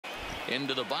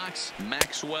Into the box,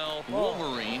 Maxwell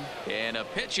Wolverine, and a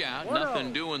pitch out.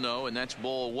 Nothing doing though, and that's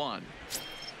ball one.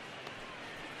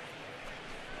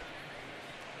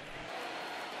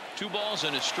 2 balls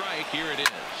and a strike. Here it is.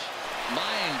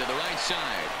 Line to the right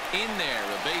side. In there,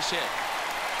 a base hit.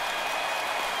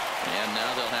 And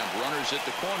now they'll have runners at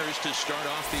the corners to start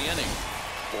off the inning.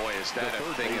 Boy, is that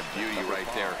a thing of beauty right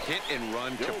there. Hit and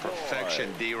run to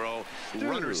perfection, D-Row.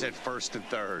 Runners at first and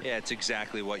third. Yeah, it's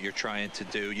exactly what you're trying to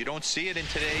do. You don't see it in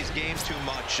today's games too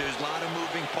much. There's a lot of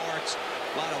moving parts,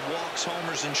 a lot of walks,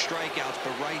 homers, and strikeouts.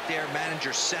 But right there,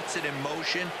 manager sets it in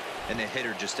motion, and the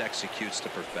hitter just executes to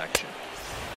perfection.